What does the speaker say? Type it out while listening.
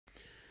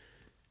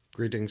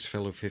Greetings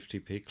fellow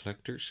 50p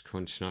collectors,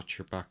 Coin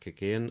Snatcher back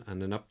again,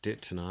 and an update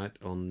tonight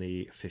on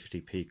the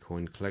 50p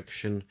coin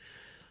collection.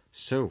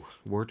 So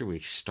where do we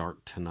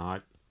start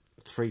tonight?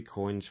 3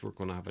 coins we're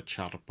going to have a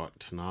chat about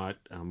tonight,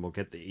 and we'll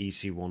get the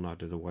easy one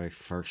out of the way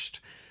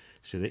first.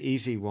 So the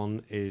easy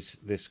one is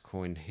this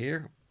coin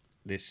here.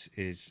 This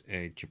is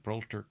a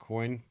Gibraltar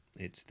coin.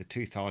 It's the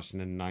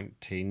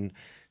 2019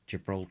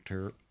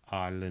 Gibraltar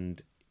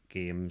Island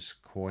Games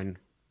coin.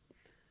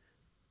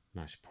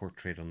 Nice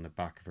portrait on the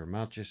back of Her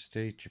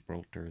Majesty,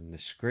 Gibraltar in the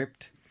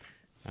script.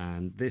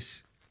 And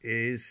this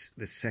is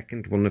the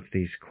second one of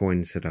these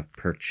coins that I've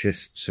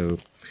purchased. So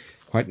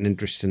quite an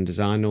interesting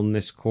design on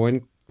this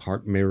coin.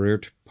 Part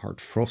mirrored,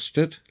 part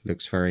frosted.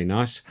 Looks very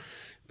nice.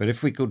 But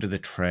if we go to the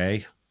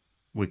tray,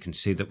 we can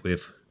see that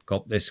we've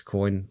got this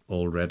coin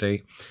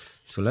already.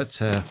 So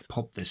let's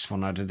pop this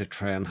one out of the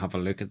tray and have a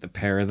look at the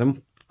pair of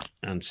them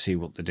and see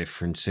what the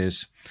difference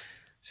is.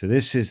 So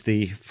this is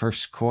the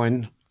first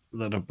coin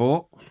that I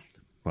bought.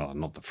 Well,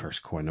 not the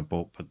first coin I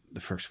bought, but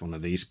the first one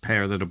of these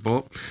pair that I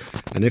bought.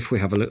 And if we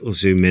have a little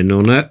zoom in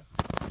on it,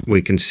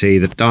 we can see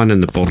that down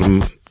in the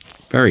bottom,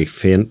 very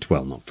faint,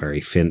 well, not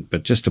very faint,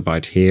 but just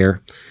about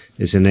here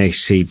is an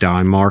AC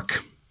die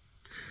mark.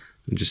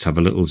 And just have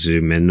a little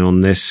zoom in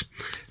on this.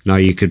 Now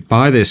you could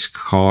buy this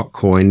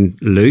coin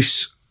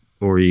loose,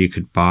 or you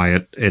could buy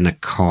it in a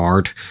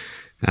card.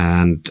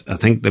 And I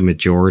think the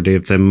majority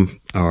of them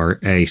are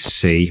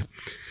AC.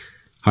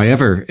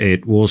 However,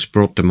 it was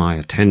brought to my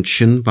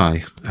attention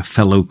by a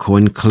fellow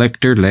coin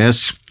collector,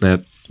 Les,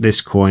 that this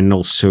coin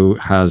also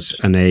has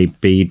an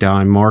AB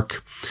die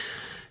mark.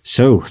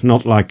 So,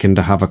 not liking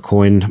to have a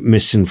coin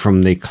missing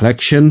from the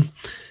collection,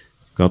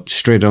 got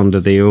straight onto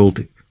the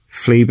old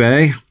flea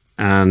bay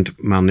and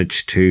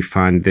managed to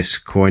find this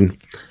coin.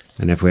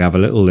 And if we have a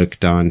little look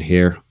down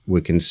here, we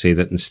can see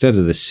that instead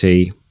of the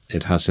C,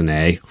 it has an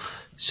A.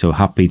 So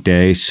happy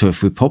days. So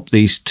if we pop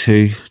these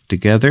two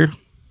together,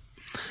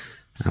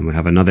 and we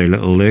have another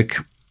little look,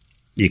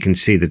 you can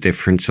see the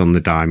difference on the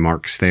die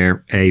marks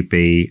there,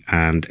 AB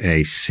and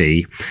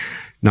AC.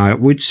 Now, it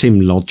would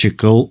seem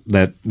logical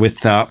that with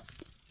that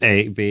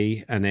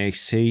AB and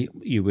AC,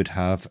 you would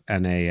have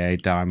an AA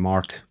die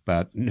mark,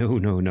 but no,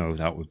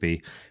 that would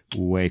be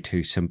way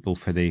too simple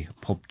for the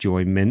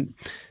Popjoy Mint.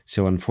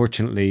 So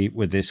unfortunately,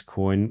 with this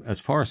coin, as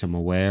far as I'm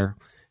aware,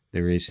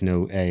 there is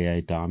no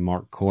AA die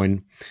mark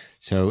coin.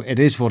 So it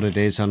is what it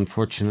is,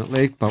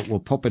 unfortunately, but we'll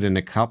pop it in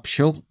a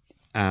capsule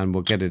and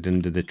we'll get it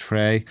into the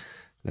tray.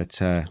 Let's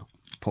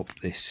pop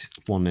this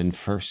one in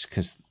first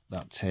because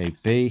that's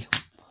AB.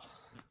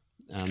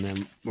 And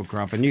then we'll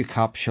grab a new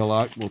capsule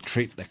out. We'll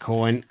treat the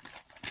coin,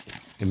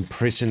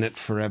 imprison it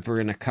forever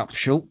in a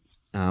capsule,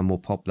 and we'll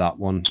pop that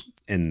one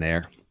in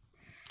there.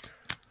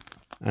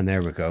 And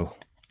there we go.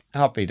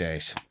 Happy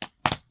days.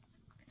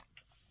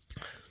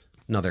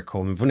 Another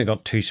coin. We've only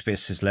got 2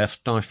 spaces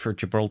left now for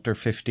Gibraltar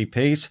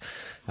 50p's,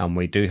 and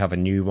we do have a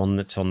new one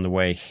that's on the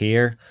way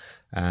here.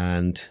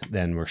 And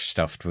then we're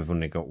stuffed. We've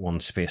only got 1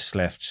 space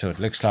left, so it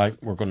looks like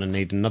we're going to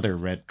need another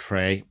red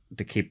tray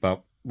to keep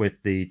up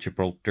with the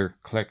Gibraltar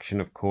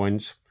collection of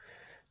coins.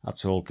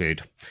 That's all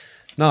good.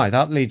 Now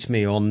that leads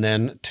me on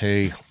then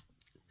to,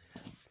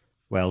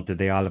 well, to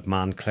the Isle of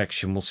Man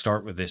collection. We'll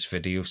start with this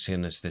video,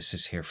 seeing as this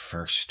is here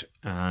first.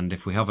 And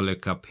if we have a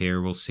look up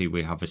here, we'll see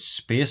we have a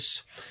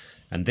space,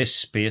 and this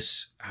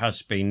space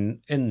has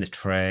been in the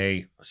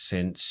tray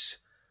since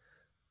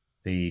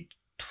the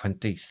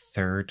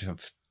 23rd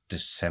of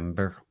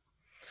December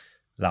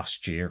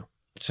last year.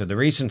 So the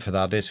reason for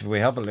that is, if we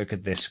have a look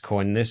at this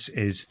coin, this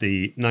is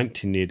the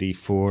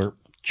 1984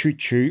 Choo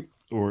Choo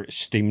or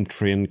Steam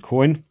Train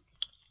coin,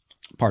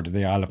 part of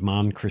the Isle of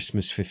Man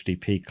Christmas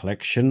 50p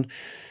collection.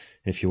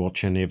 If you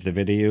watch any of the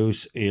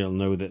videos, you'll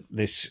know that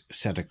this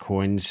set of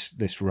coins,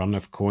 this run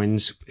of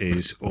coins,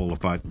 is all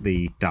about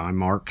the die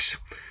marks.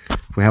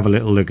 If we have a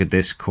little look at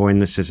this coin,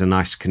 this is a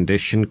nice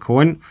condition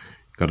coin.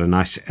 Got a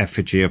nice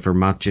effigy of Her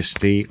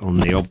Majesty on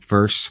the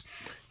obverse.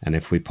 And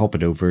if we pop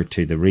it over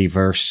to the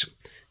reverse,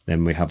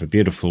 then we have a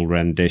beautiful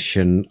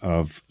rendition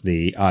of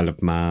the Isle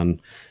of Man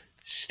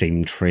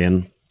steam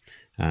train.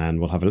 And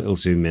we'll have a little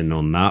zoom in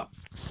on that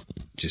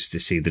just to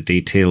see the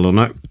detail on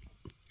it.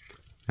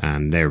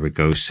 And there we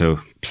go. So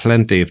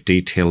plenty of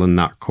detail in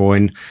that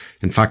coin.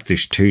 In fact,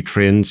 there's 2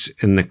 trains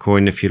in the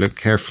coin if you look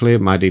carefully.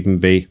 It might even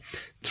be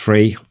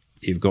 3.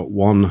 You've got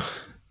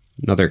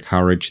another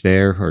carriage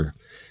there, or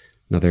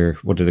another,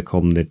 what do they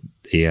call them?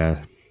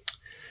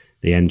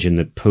 The engine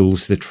that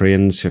pulls the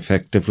trains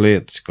effectively.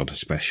 It's got a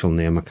special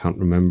name, I can't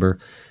remember.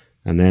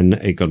 And then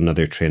you got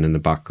another train in the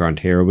background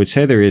here. I would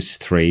say there is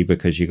 3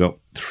 because you got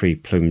 3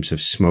 plumes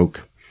of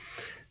smoke.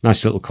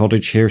 Nice little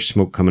cottage here,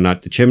 smoke coming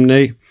out the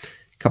chimney.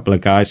 A couple of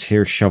guys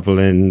here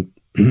shoveling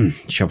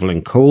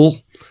coal,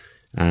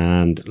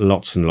 and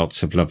lots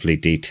of lovely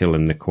detail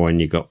in the coin.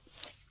 You got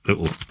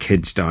little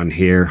kids down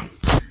here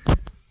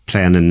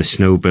playing in the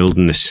snow,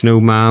 building a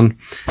snowman.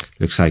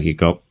 Looks like you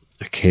got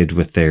a kid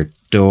with their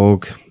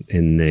dog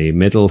in the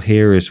middle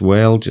here as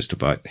well, just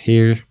about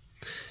here.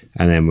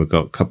 And then we've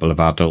got a couple of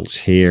adults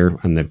here,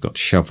 and they've got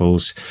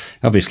shovels,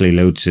 obviously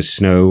loads of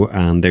snow,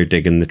 and they're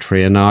digging the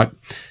train out.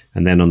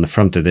 And then on the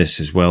front of this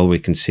as well, we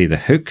can see the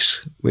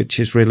hooks, which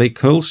is really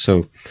cool.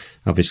 So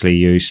obviously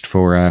used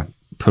for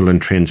pulling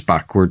trains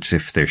backwards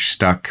if they're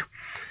stuck.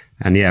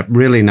 And yeah,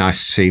 really nice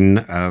scene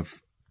of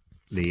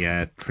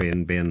the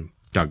train being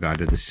dug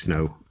out of the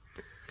snow.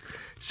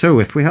 So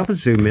if we have a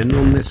zoom in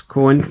on this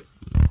coin,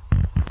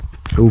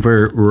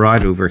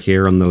 right over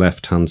here on the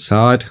left hand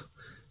side,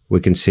 we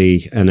can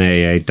see an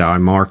AA die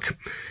mark.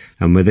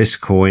 And with this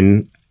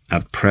coin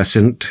at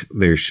present,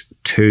 there's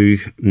 2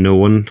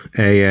 known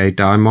AA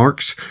die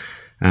marks,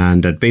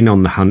 and I'd been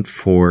on the hunt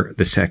for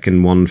the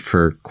second one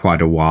for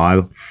quite a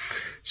while.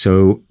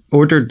 So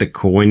ordered the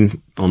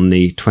coin on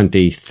the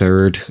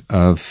 23rd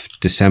of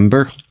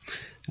December,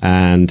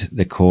 and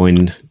the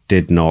coin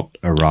did not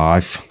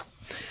arrive.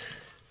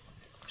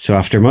 So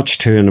after much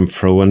toing and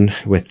froing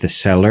with the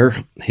seller,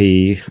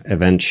 he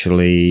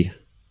eventually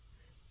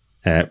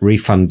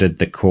refunded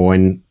the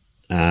coin,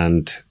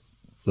 and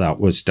that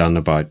was done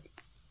about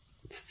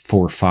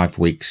 4 or 5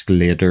 weeks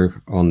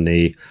later on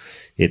the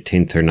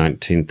 18th or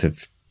 19th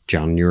of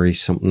January,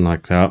 something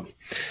like that.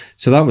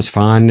 So that was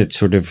fine. It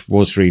sort of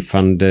was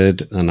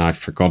refunded and I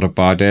forgot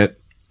about it.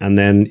 And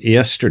then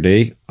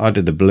yesterday, out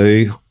of the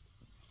blue,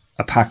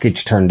 a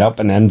package turned up,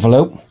 an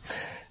envelope.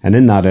 And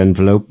in that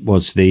envelope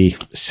was the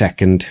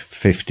second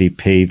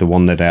 50p, the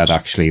one that I had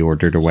actually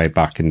ordered away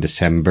back in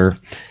December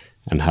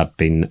and had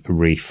been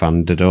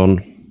refunded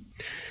on.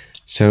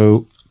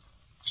 So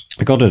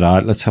I got it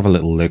out. Let's have a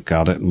little look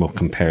at it and we'll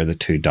compare the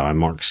 2 die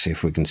marks, see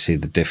if we can see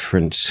the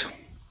difference.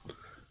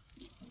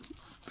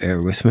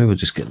 Bear with me, we'll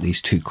just get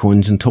these 2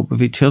 coins on top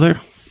of each other.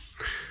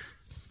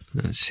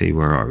 Let's see,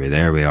 where are we?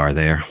 There we are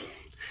there.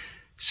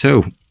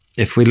 So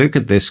if we look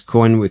at this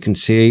coin, we can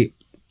see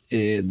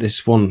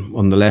this one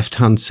on the left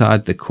hand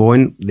side, the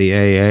coin, the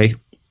AA,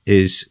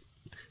 is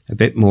a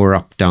bit more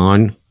up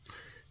down,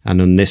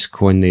 and on this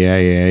coin the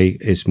AA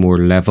is more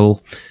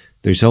level.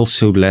 There's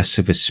also less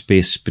of a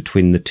space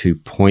between the 2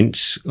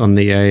 points on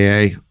the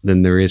AA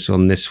than there is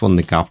on this one.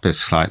 The gap is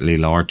slightly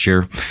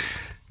larger.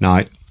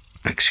 Now,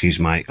 excuse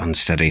my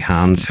unsteady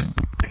hands,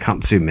 I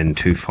can't zoom in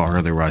too far,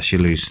 otherwise you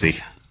lose the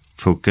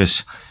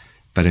focus.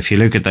 But if you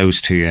look at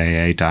those 2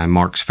 AA die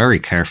marks very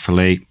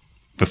carefully,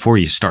 before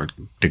you start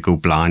to go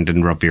blind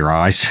and rub your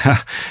eyes,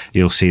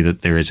 you'll see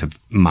that there is a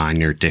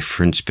minor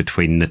difference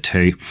between the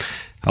 2.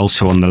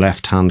 Also on the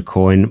left hand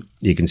coin,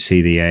 you can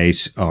see the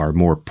A's are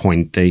more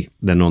pointy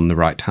than on the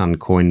right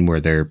hand coin, where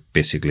they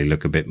basically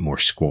look a bit more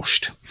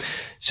squashed.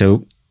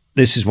 So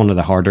this is one of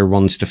the harder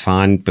ones to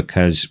find,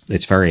 because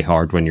it's very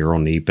hard when you're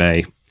on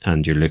eBay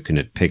and you're looking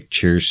at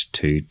pictures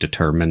to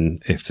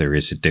determine if there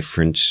is a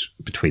difference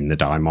between the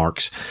die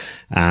marks.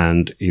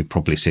 And you've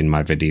probably seen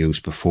my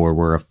videos before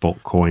where I've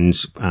bought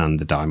coins and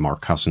the die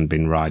mark hasn't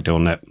been right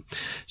on it.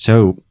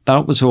 So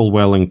that was all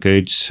well and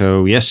good.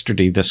 So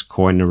yesterday this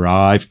coin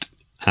arrived,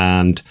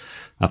 and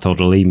I thought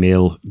I'll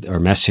email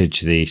or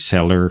message the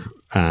seller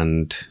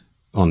and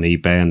on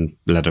eBay and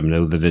let him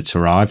know that it's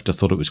arrived. I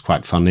thought it was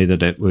quite funny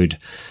that it would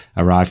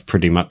arrive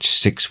pretty much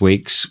 6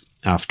 weeks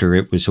after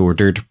it was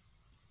ordered.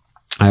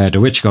 To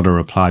which got a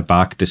reply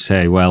back to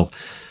say, well,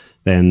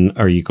 then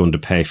are you going to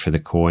pay for the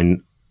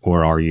coin,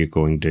 or are you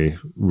going to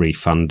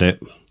refund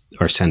it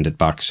or send it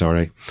back,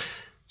 sorry.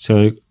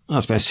 So I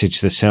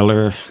messaged the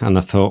seller and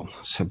I thought,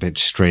 it's a bit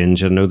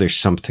strange. I know there's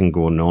something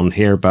going on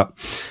here, but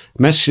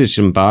I messaged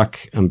him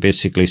back and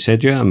basically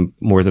said, yeah, I'm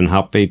more than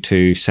happy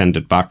to send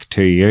it back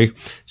to you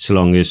so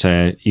long as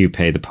you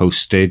pay the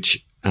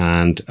postage,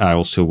 and I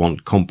also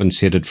want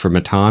compensated for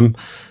my time.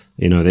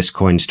 You know, this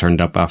coin's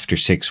turned up after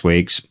 6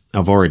 weeks.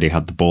 I've already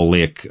had the ball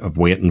ache of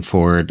waiting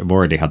for it. I've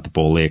already had the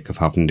ball ache of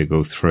having to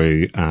go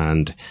through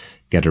and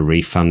get a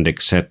refund,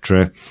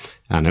 etc.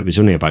 And it was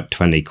only about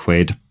 20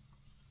 quid.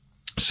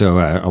 So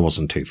I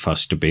wasn't too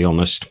fussed, to be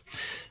honest.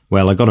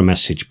 Well, I got a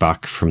message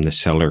back from the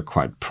seller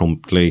quite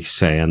promptly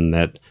saying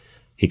that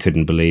he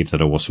couldn't believe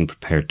that I wasn't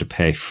prepared to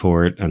pay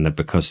for it, and that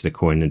because the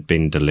coin had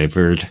been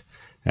delivered,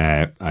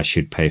 I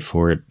should pay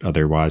for it.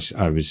 Otherwise,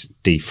 I was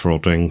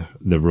defrauding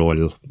the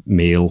Royal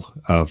Mail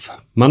of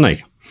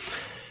money.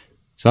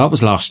 So that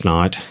was last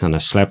night, and I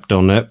slept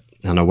on it,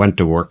 and I went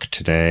to work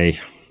today,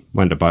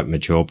 went about my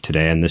job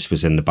today, and this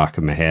was in the back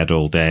of my head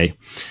all day.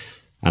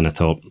 And I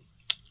thought,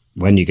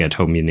 when you get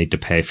home, you need to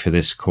pay for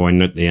this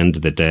coin. At the end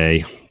of the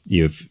day,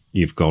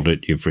 you've got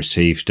it, you've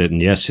received it,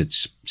 and yes,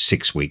 it's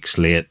 6 weeks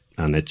late,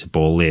 and it's a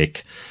ball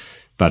ache.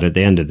 But at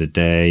the end of the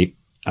day,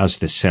 as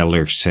the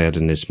seller said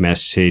in his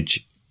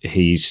message,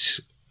 he's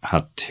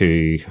had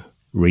to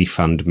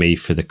refund me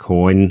for the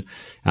coin,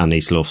 and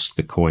he's lost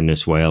the coin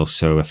as well.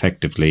 So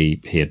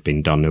effectively, he had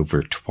been done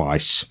over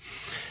twice.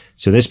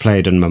 So this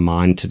played in my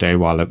mind today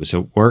while I was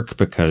at work,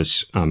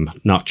 because I'm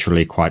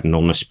naturally quite an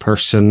honest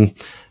person.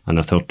 And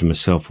I thought to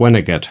myself, when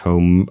I get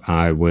home,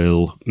 I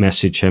will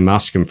message him,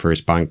 ask him for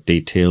his bank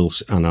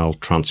details, and I'll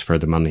transfer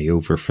the money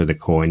over for the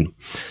coin.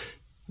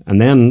 And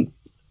then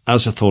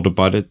as I thought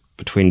about it,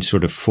 between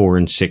sort of 4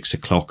 and 6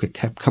 o'clock, it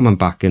kept coming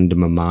back into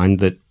my mind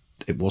that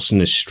it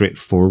wasn't as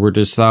straightforward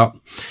as that.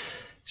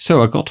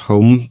 So I got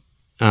home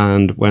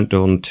and went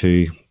on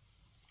to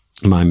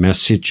my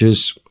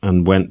messages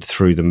and went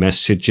through the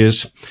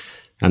messages,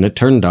 and it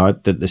turned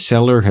out that the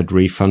seller had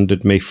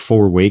refunded me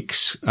 4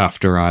 weeks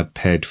after I had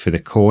paid for the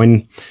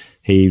coin.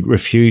 He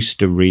refused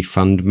to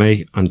refund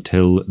me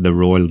until the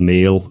Royal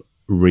Mail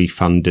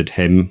refunded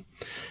him.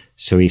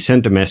 So he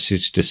sent a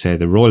message to say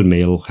the Royal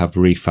Mail have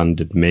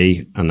refunded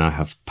me and I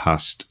have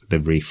passed the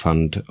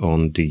refund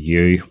on to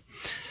you.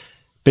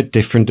 Bit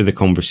different to the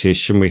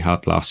conversation we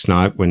had last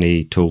night when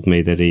he told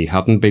me that he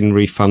hadn't been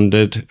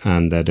refunded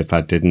and that if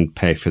I didn't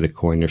pay for the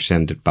coin or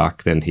send it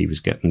back, then he was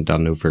getting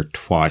done over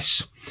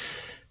twice.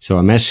 So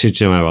I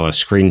messaged him, well, I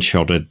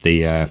screenshotted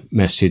the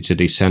message that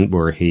he sent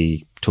where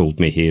he told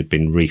me he had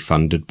been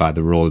refunded by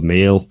the Royal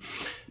Mail,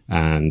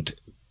 and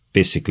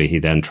basically he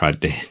then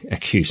tried to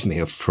accuse me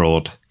of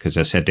fraud because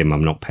I said to him,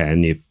 I'm not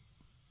paying, you've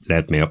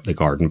led me up the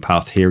garden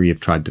path here, you've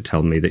tried to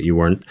tell me that you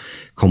weren't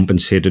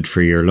compensated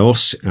for your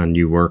loss and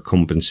you were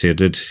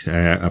compensated.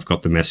 I've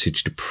got the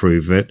message to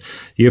prove it.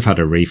 You've had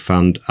a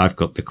refund, I've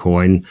got the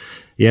coin.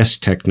 Yes,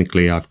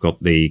 technically I've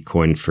got the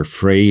coin for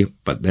free,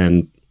 but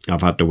then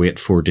I've had to wait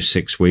 4 to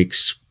 6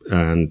 weeks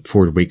and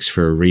 4 weeks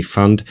for a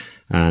refund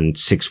and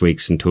 6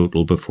 weeks in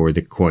total before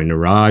the coin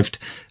arrived.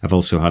 I've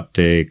also had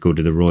to go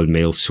to the Royal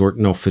Mail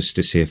sorting office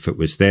to see if it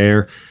was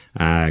there,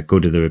 go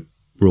to the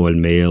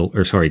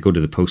go to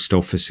the post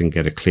office and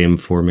get a claim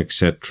form,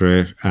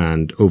 etc.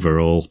 And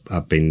overall,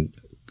 I've been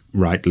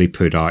rightly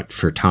put out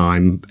for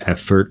time,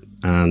 effort,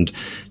 and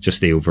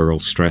just the overall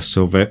stress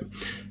of it.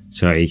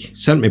 So he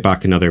sent me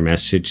back another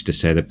message to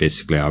say that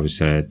basically I was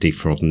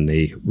defrauding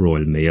the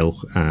Royal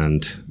Mail,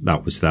 and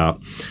that was that.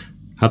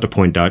 Had to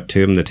point out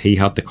to him that he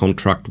had the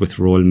contract with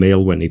Royal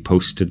Mail when he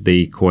posted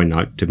the coin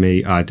out to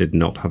me. I did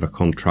not have a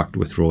contract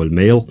with Royal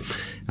Mail,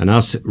 and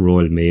as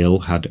Royal Mail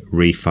had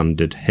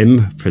refunded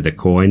him for the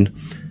coin,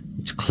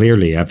 it's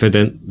clearly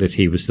evident that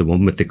he was the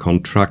one with the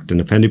contract,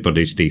 and if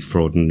anybody's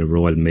defrauding the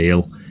Royal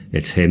Mail,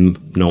 it's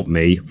him, not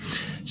me.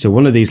 So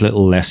one of these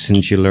little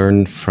lessons you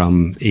learn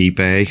from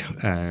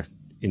eBay,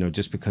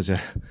 just because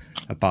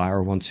a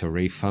buyer wants a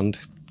refund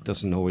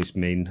doesn't always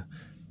mean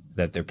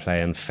that they're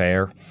playing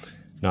fair.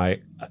 Now,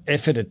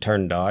 if it had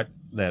turned out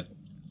that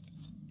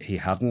he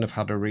hadn't have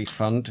had a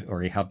refund,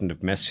 or he hadn't have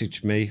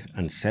messaged me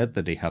and said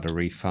that he had a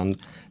refund,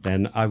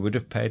 then I would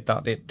have paid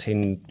that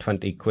 18,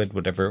 20 quid,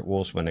 whatever it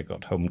was, when I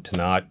got home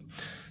tonight.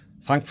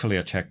 Thankfully,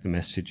 I checked the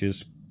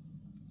messages.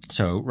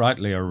 So,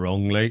 rightly or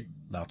wrongly,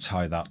 that's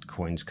how that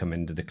coin's come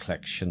into the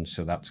collection.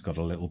 So that's got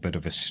a little bit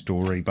of a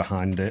story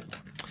behind it.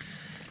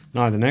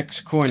 Now, the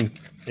next coin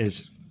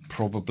is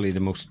probably the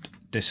most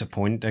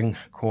disappointing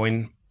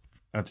coin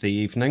of the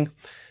evening.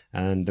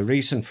 And the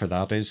reason for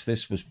that is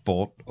this was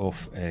bought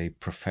off a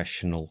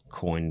professional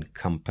coin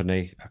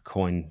company, a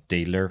coin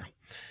dealer.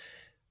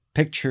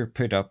 Picture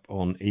put up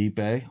on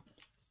eBay.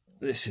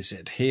 This is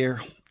it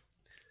here.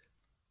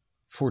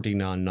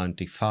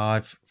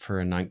 $49.95 for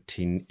a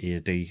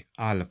 1980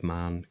 Isle of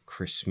Man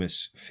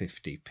Christmas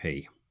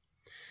 50p.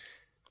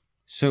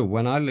 So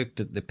when I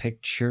looked at the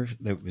picture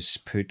that was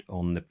put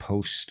on the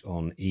post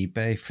on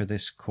eBay for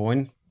this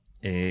coin,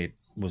 it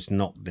was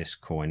not this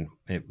coin.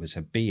 It was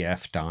a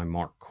BF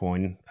Dimark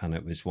coin, and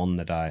it was one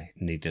that I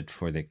needed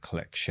for the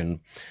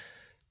collection.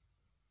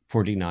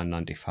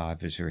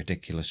 $49.95 is a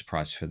ridiculous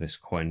price for this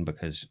coin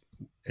because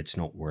it's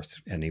not worth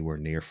anywhere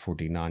near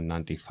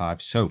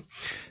 $49.95. So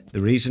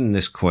the reason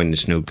this coin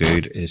is no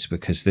good is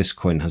because this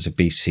coin has a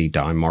BC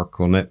Dimark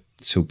on it.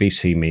 So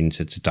BC means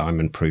it's a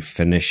diamond proof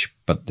finish,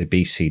 but the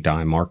BC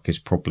Dimark is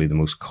probably the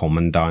most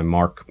common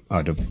Dimark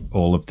out of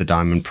all of the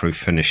diamond proof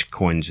finish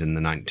coins in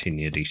the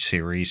 1980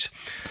 series.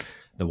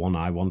 The one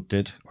I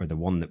wanted, or the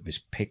one that was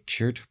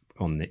pictured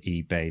on the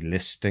eBay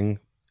listing,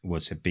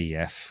 was a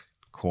BF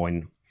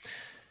coin.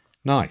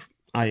 Now,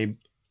 I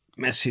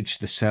messaged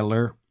the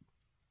seller,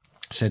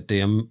 said to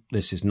him,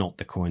 this is not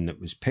the coin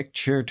that was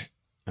pictured.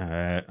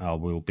 I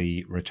will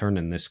be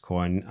returning this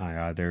coin.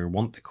 I either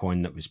want the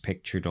coin that was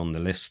pictured on the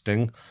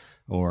listing,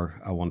 or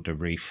I want a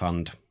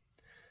refund.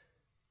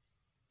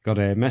 Got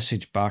a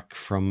message back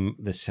from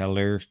the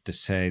seller to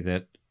say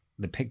that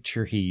the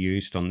picture he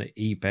used on the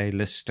eBay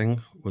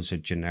listing was a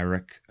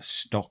generic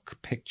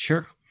stock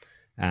picture,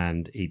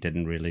 and he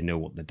didn't really know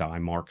what the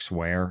Dimarks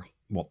were,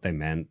 what they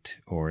meant,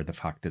 or the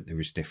fact that there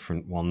was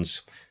different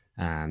ones.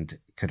 And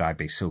could I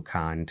be so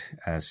kind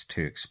as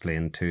to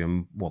explain to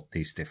him what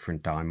these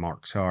different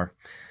Dimarks are?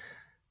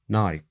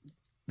 Now,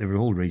 the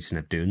whole reason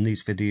of doing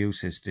these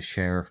videos is to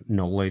share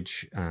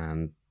knowledge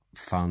and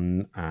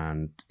fun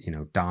and,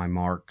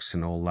 Dimarks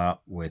and all that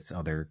with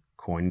other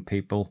coin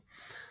people.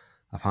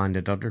 I find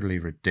it utterly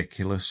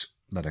ridiculous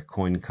that a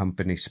coin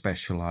company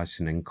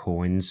specialising in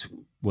coins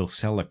will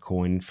sell a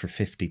coin for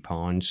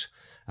 £50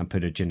 and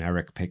put a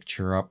generic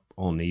picture up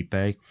on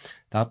eBay.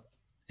 That,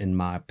 in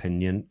my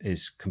opinion,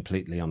 is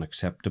completely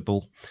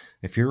unacceptable.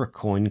 If you're a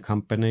coin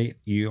company,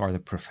 you are the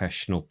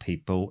professional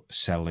people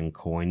selling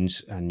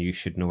coins, and you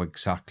should know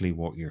exactly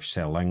what you're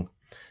selling.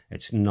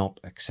 It's not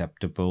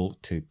acceptable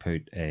to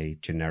put a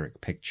generic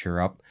picture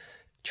up.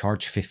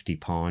 charge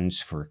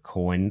 £50 for a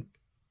coin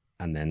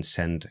and then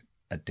send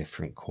a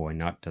different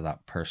coin out to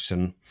that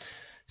person.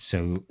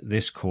 So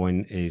this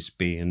coin is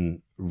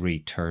being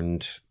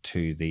returned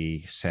to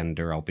the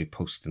sender. I'll be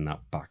posting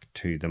that back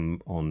to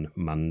them on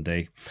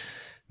Monday.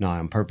 Now,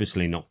 I'm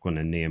purposely not going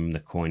to name the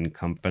coin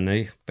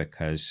company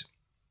because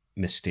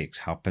mistakes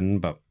happen,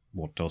 but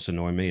what does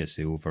annoy me is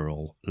the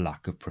overall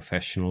lack of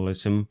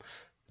professionalism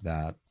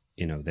that,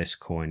 you know, this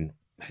coin,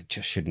 it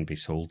just shouldn't be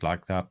sold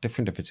like that.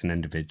 Different if it's an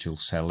individual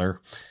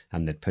seller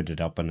and they'd put it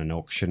up in an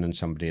auction and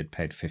somebody had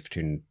paid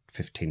 15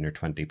 or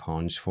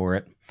 £20 for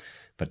it.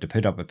 But to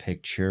put up a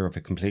picture of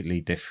a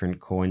completely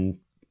different coin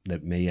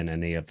that me and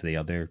any of the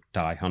other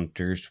die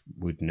hunters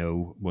would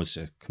know was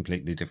a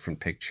completely different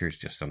picture is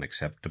just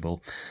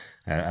unacceptable.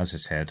 As I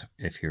said,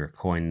 if you're a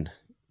coin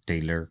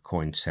dealer,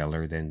 coin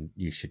seller, then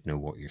you should know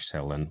what you're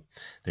selling.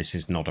 This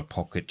is not a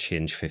pocket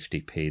change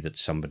 50p that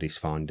somebody's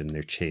found in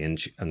their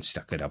change and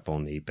stuck it up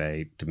on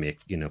eBay to make,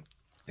 you know,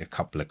 a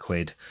couple of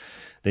quid.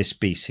 This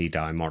BC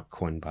die mark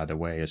coin, by the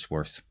way, is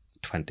worth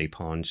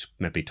 £20,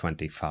 maybe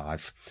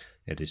 25.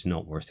 It is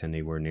not worth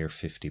anywhere near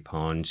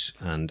 £50,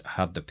 and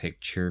had the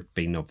picture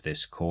been of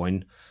this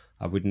coin,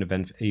 I wouldn't have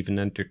been even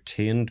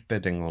entertained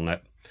bidding on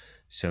it.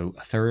 So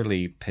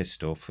thoroughly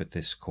pissed off with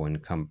this coin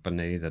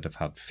company that have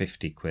had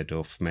 50 quid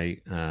off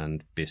me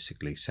and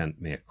basically sent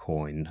me a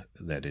coin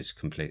that is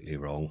completely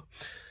wrong.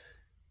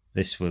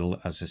 This will,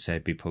 as I say,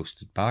 be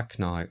posted back.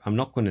 Now, I'm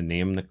not going to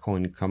name the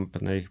coin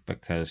company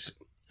because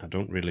I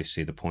don't really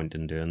see the point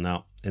in doing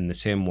that. In the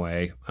same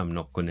way, I'm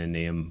not going to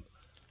name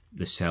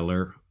the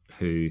seller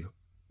who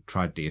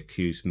tried to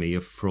accuse me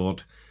of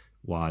fraud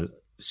while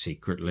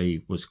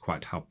secretly was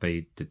quite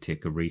happy to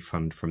take a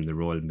refund from the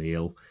Royal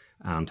Mail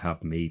and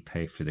have me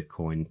pay for the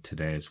coin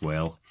today as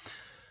well.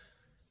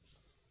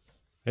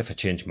 If I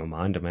change my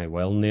mind, I may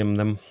well name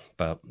them,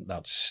 but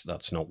that's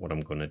not what I'm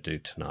going to do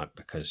tonight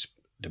because,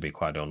 to be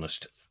quite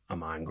honest,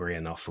 I'm angry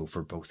enough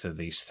over both of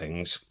these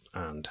things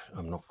and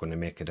I'm not going to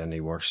make it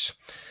any worse.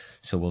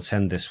 So we'll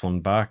send this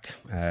one back.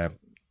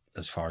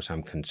 As far as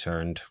I'm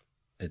concerned,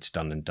 it's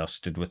done and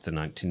dusted with the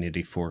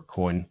 1984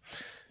 coin.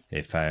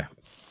 If the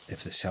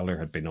seller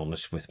had been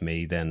honest with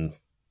me, then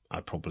I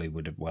probably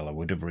would have, well, I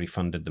would have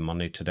refunded the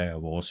money today. I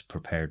was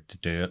prepared to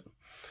do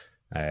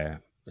it.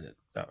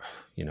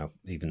 You know,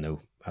 even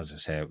though, as I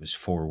say, it was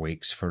 4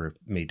 weeks for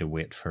me to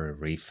wait for a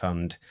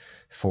refund,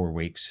 4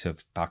 weeks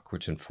of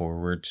backwards and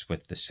forwards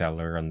with the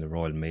seller and the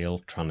Royal Mail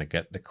trying to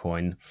get the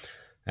coin,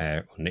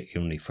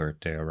 only for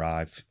it to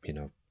arrive, you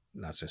know,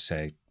 as I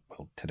say,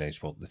 well,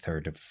 today's what, the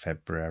 3rd of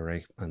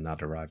February, and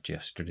that arrived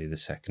yesterday, the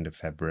 2nd of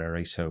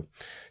February. So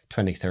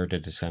 23rd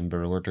of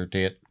December order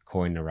date,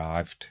 coin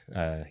arrived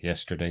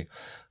yesterday.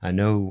 I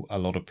know a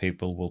lot of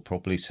people will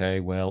probably say,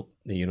 well,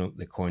 you know,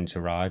 the coin's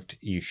arrived,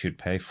 you should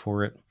pay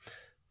for it.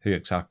 Who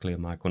exactly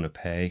am I going to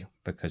pay?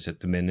 Because at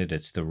the minute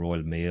it's the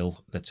Royal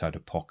Mail that's out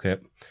of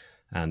pocket.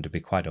 And to be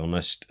quite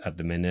honest, at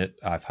the minute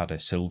I've had a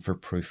silver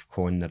proof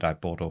coin that I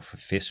bought off a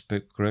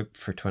Facebook group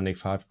for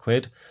 25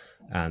 quid.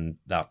 And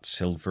that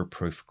silver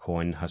proof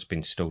coin has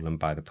been stolen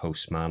by the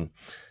postman.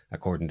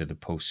 According to the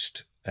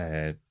post,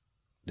 that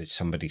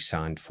somebody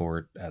signed for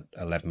it at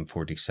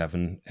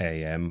 11:47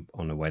 a.m.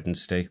 on a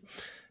Wednesday.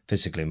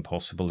 Physically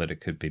impossible that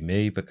it could be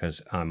me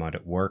because I'm out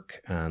at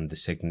work and the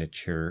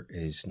signature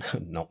is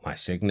not my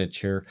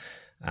signature.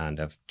 And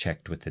I've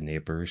checked with the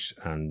neighbours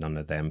and none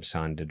of them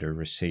signed it or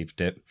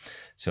received it.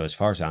 So as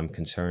far as I'm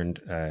concerned,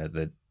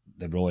 the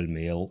Royal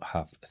Mail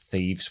have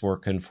thieves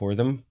working for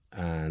them.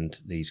 And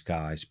these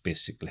guys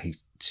basically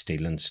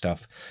stealing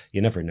stuff.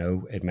 You never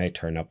know, it may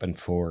turn up in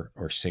 4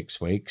 or 6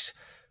 weeks.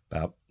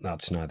 But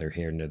that's neither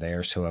here nor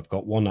there. So I've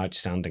got one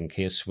outstanding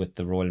case with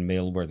the Royal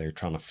Mail where they're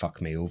trying to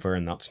fuck me over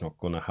and that's not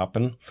going to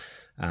happen.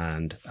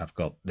 And I've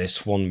got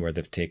this one where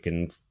they've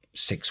taken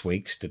 6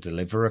 weeks to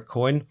deliver a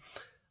coin.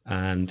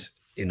 And,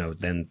 you know,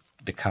 then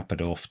to cap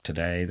it off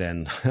today,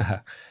 then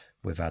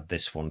we've had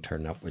this one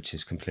turn up, which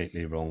is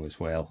completely wrong as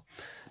well.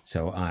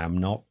 So I am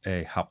not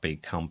a happy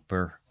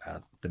camper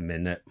at the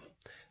minute.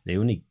 The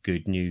only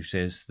good news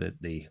is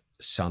that the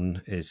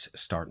sun is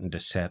starting to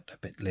set a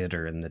bit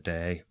later in the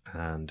day,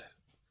 and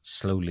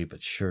slowly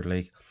but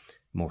surely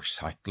more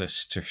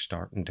cyclists are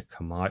starting to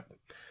come out.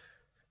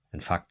 In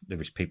fact, there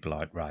was people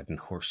out riding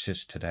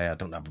horses today. I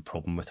don't have a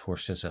problem with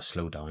horses. I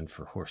slow down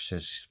for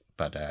horses,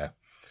 but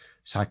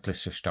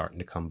cyclists are starting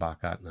to come back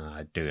out, and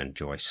I do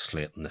enjoy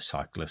slating the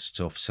cyclists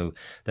off. So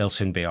they'll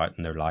soon be out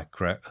in their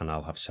lycra, and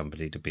I'll have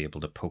somebody to be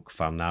able to poke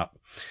fun at.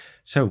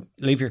 So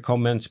leave your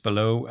comments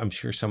below. I'm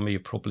sure some of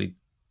you probably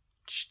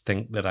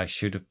think that I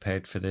should have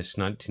paid for this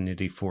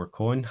 1984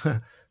 coin.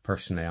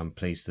 Personally, I'm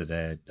pleased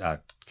that I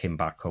came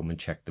back home and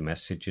checked the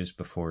messages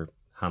before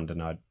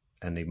handing out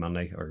any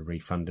money or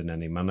refunding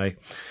any money.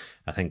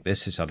 I think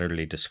this is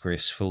utterly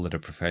disgraceful that a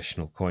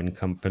professional coin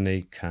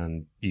company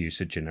can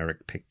use a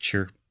generic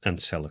picture and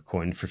sell a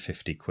coin for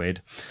 50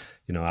 quid.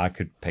 You know, I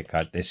could pick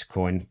out this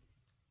coin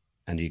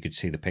and you could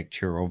see the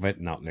picture of it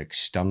and that looks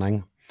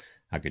stunning.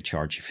 I could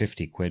charge you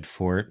 50 quid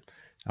for it,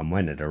 and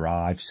when it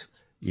arrives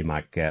you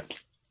might get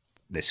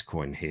this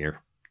coin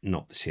here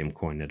not the same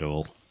coin at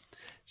all.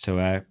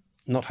 So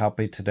not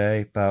happy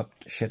today, but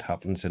shit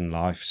happens in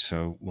life,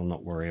 so we'll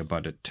not worry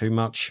about it too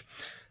much.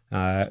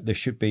 There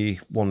should be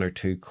 1 or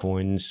 2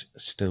 coins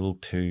still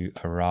to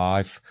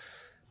arrive,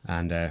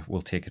 and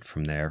we'll take it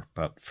from there.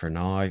 But for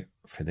now,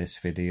 for this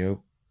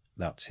video,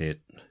 that's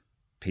it.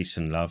 Peace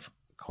and love.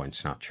 Coin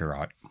Snatcher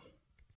out.